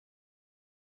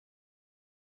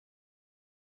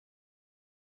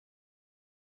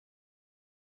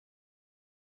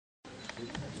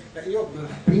Io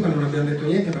prima non abbiamo detto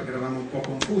niente perché eravamo un po'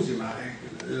 confusi, ma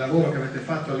il lavoro che avete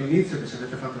fatto all'inizio, che ci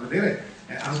avete fatto vedere,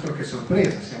 è altro che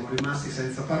sorpresa. Siamo rimasti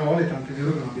senza parole, tanto è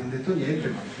vero che non abbiamo detto niente,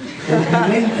 ma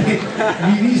complimenti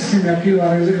vivissimi a chi lo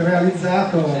ha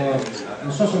realizzato.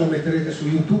 Non so se lo metterete su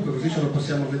YouTube, così ce lo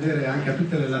possiamo vedere anche a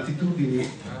tutte le latitudini.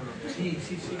 Sí,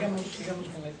 sigamos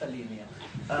con esta línea.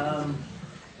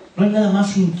 No hay nada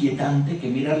más inquietante que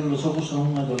mirarle los ojos a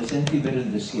un adolescente y ver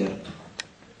el desierto.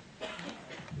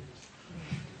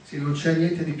 Sì, non c'è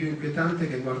niente di più inquietante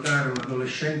che guardare un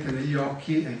adolescente negli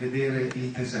occhi e vedere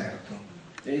il deserto.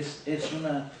 Es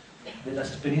una de las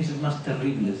experiencias más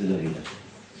terribles de la vida.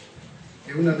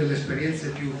 È una delle esperienze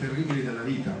più terribili della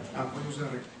vita. Puoi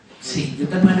usare? Sí, de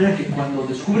tal manera que cuando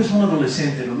descubres a un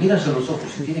adolescente, lo miras a los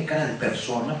ojos y tiene cara de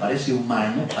persona, parece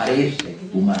humano.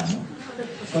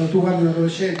 Quando tu guardi un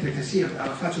adolescente che sì, ha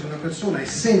la faccia di una persona e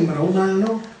sembra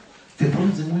umano, te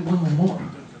pones de muy buen humor.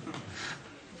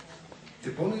 Te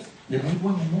pones? De muy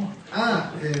buen humor.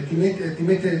 Ti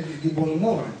mette di buon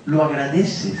umore. Lo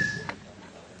agradeces.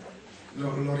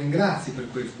 Lo ringrazi per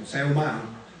questo, sei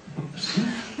umano.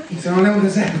 Se non è un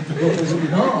deserto.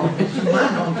 No, es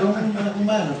humano, son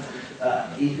humanos.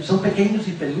 Y son pequeños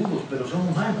y peludos, pero son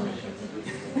humanos.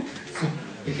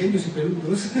 Pequeños y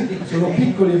peludos, sono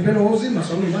piccoli e pelosi, ma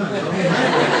sono umani.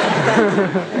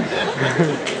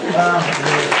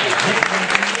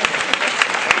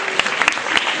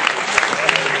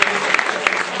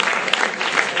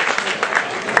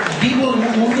 Vivo en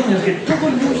un mundo en el que todo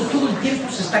el mundo, todo el tiempo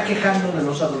se está quejando de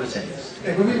los adolescentes.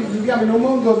 Ecco, viviamo in un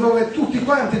mondo dove tutti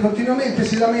quanti continuamente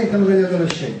si lamentano degli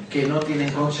adolescenti. Que no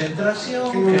tienen concentración,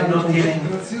 que no tienen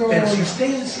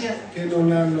persistencia, che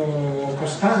non hanno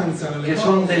costanza. Que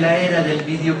son de la era del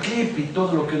videoclip y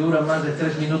todo lo que dura más de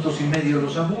 3 minutos y medio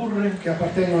los aburre. Che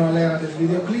appartengono all'era del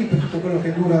videoclip, tutto quello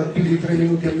che dura più di 3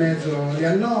 minuti e mezzo li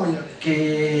annoia.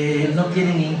 Que no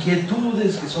tienen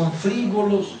inquietudes, que son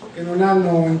frívolos. Che non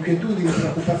hanno inquietudini,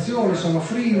 preoccupazioni, sono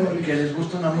frivoli. Que les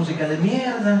gusta una música de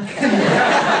mierda.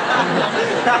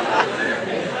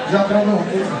 Già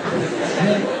tradotto.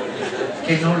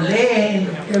 Que no leen.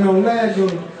 Che non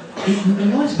leggono. Y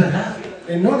no es verdad.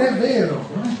 E non è vero.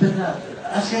 No es verdad.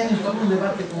 Hace años tuve un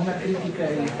debate con una crítica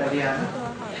italiana.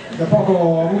 Da poco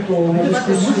ho avuto una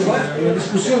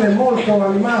discussione molto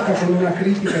animata con una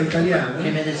critica italiana.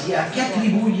 Que me decía, ¿a qué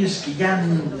atribuyes que ya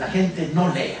la gente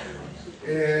no lea?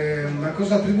 Ma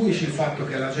cosa attribuisci il fatto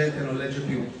che la gente non legge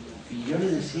più? Y yo le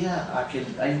decía a que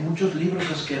hay muchos libros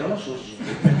asquerosos,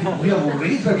 muy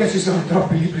aburridos. Perché ci sono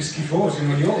troppi libri schifosi,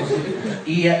 noiosi.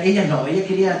 Y ella no,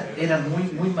 ella era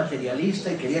muy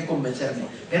materialista y quería convencerme.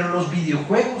 Pero los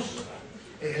videojuegos...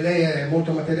 lei è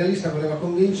molto materialista, voleva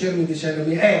convincermi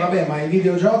dicendomi, vabbè, ma i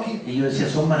videogiochi? Y yo decía,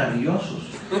 son maravillosos.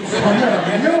 Son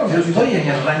meravigliosi. Yo estoy en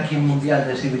el ranking mundial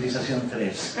de civilización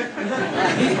 3.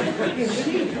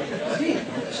 Sí,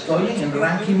 estoy en el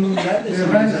ranking mundial de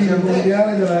civilización 3.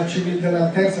 Mondiale della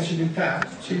terza civiltà,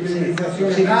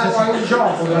 civilizzazione. Sì, È un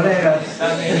gioco, collega.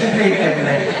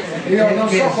 Io non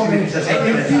so come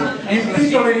il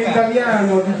titolo in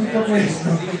italiano di tutto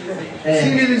questo.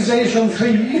 Civilization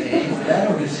 3.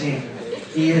 Claro que sí.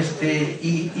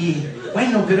 Y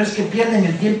bueno, pero es que pierden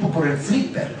el tiempo por el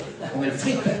flipper, con el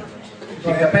flipper.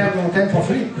 Perché perdono tempo a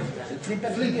flipper.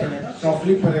 El flipper, ¿no? No,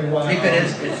 flipper è uguale.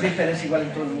 El flipper es igual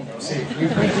en todo el mundo, ¿no? Sí.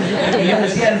 Y yo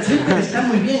decía, el flipper está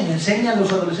muy bien, enseña a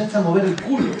los adolescentes a mover el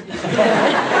culo.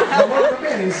 Va molto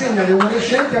bene, insegna agli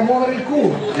adolescenti a muovere il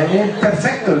culo. Es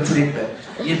perfecto el flipper.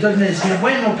 Y entonces me decía,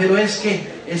 bueno, pero es que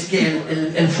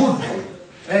el fútbol.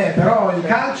 Però il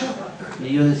calcio.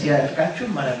 Y yo decía, el calcio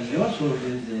es maravilloso,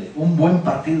 un buen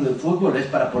partido de fútbol es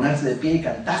para ponerse de pie y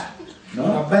cantar, ¿no?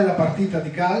 Una bella partita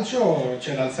di calcio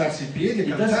c'è l'alzarsi in piedi e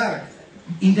cantare.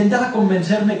 Intentaba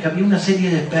convencerme que había una serie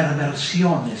de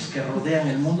perversiones que rodean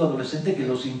el mundo adolescente que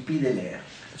los impide leer.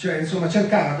 Cioè, insomma,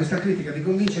 cercava questa critica di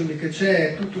convincermi che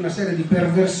c'è tutta una serie di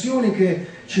perversioni che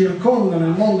circondano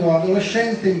il mondo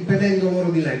adolescente impedendo loro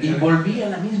di leggere. Y volví a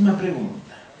la misma pregunta.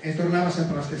 E tornava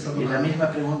sempre la stessa domanda. Y la misma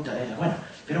pregunta era, bueno,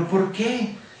 pero ¿por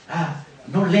qué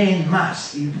no leen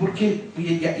más? ¿Y por qué?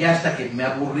 Y hasta que me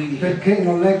aburrí dije, perché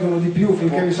non leggono di più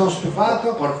finché mi sono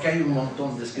stufato? Porque hay un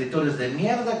montón de escritores de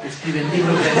mierda que escriben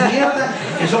libros de mierda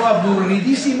que son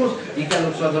aburridísimos y que a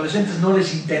los adolescentes no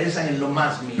les interesan en lo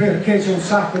más mínimo. Perché c'è un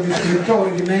sacco di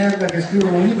scrittori di merda che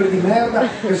scrivono libri di merda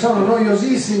che sono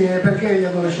noiosissimi e perché gli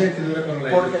adolescenti dovrebbero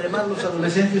leggere? Porque además los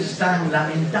adolescentes están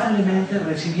lamentablemente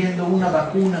recibiendo una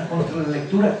vacuna contra la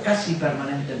lectura casi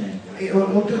permanentemente. E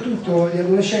oltretutto gli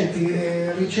adolescenti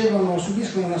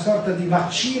subiscono una sorta di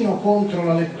vaccino contro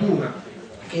la lettura.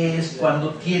 Que es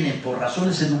cuando tienen por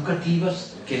razones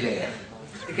educativas que leer.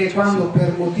 Che quando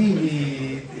per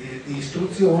motivi di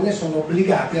istruzione sono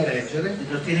obbligati a leggere.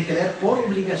 Entonces tiene que leer por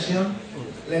obligación,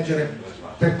 Leggere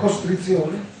per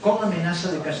costrizione, con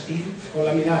amenaza de castigo, con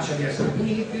la minaccia di essere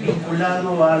puniti.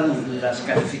 vinculado a las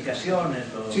calificaciones,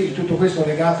 Sì, tutto questo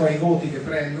legato ai voti che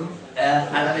prendono.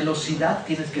 a la velocidad,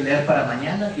 tienes que leer para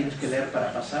mañana, tienes que leer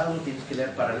para pasado, tienes que leer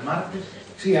para el martes.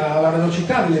 Sì, alla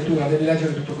velocità di lettura, devi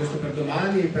leggere tutto questo per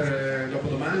domani, per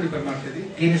dopodomani, per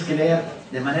martedì. Tienes que leer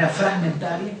de manera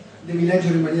fragmentaria, Devi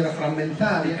leggere in maniera el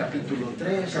frammentaria, capítulo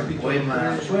 3, el capítulo poema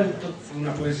 3, suelto.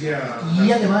 una poesia.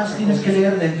 Y además tienes que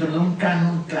leer dentro de un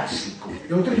canon clásico,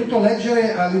 E oltretutto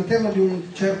leggere all'interno di un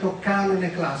certo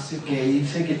canone classico. que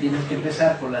dice que tienes que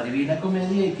empezar con la Divina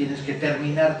Comedia y tienes que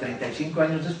terminar 35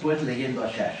 años después leyendo a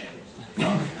Shasha.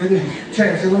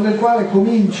 Cioè, secondo il quale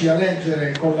cominci a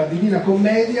leggere con la Divina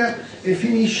Commedia e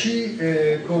finisci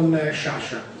con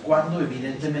Shasha. Cuando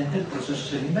evidentemente el proceso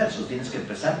es el inverso, tienes que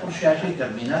empezar por Shasha y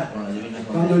terminar con la Divina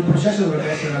Quando il Comedia. processo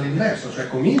dovrebbe essere all'inverso, cioè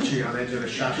cominci a leggere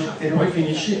Shasha e poi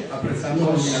finisci apprezzando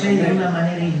la Divina José de una Commedia.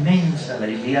 manera inmensa la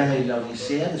Ilíada y la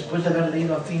Odisea después de haber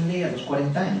leído a Finlay a los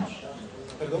 40 años.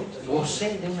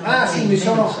 José de una manera Sì,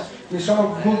 inmensa. mi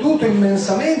sono goduto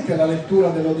immensamente la lettura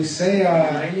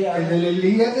dell'Odissea e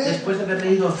dell'Iliade Después de haber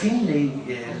leído a Finlay,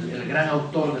 el gran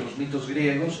autor de los mitos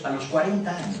griegos, a los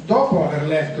 40 años. dopo aver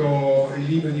letto i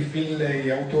libri di Finlay,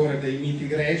 autore dei miti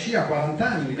greci, a 40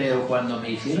 anni. Pero cuando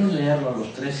me hicieron leerlo a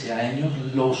los 13 años,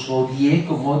 los odié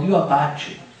como odio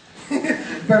apache.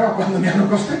 Però quando mi hanno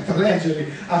costretto a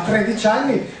leggerli a 13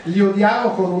 anni li odiavo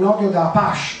con un odio da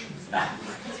Apache.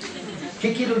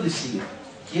 ¿Qué quiero decir?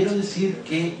 Quiero decir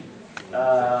que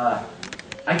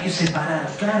hay que separar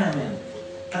claramente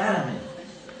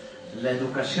la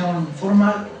educación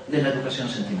formal de la educación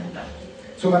sentimental.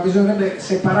 Insomma, bisognerebbe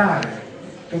separare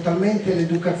totalmente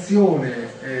l'educazione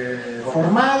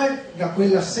formale da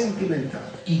quella sentimentale.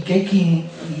 Y que hay que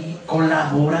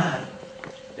colaborar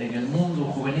en el mundo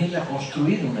juvenil a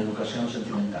construir una educación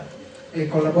sentimental. E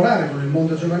collaborare con il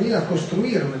mondo giovanile a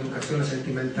costruire un'educazione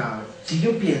sentimentale. Si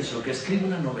yo pienso que escribo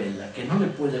una novela que no le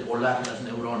puede volar las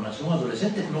neuronas a un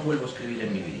adolescente, no vuelvo a escribir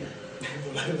en mi vida.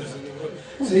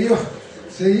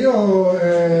 Se io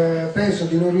penso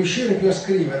di non riuscire più a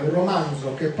scrivere un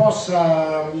romanzo che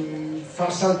possa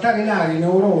far saltare in aria i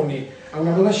neuroni a un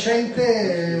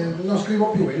adolescente, non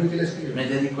scrivo più, è inutile scrivere. Me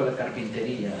dedico a la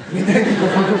carpintería. Mi dedico a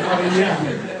fare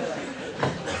falegname.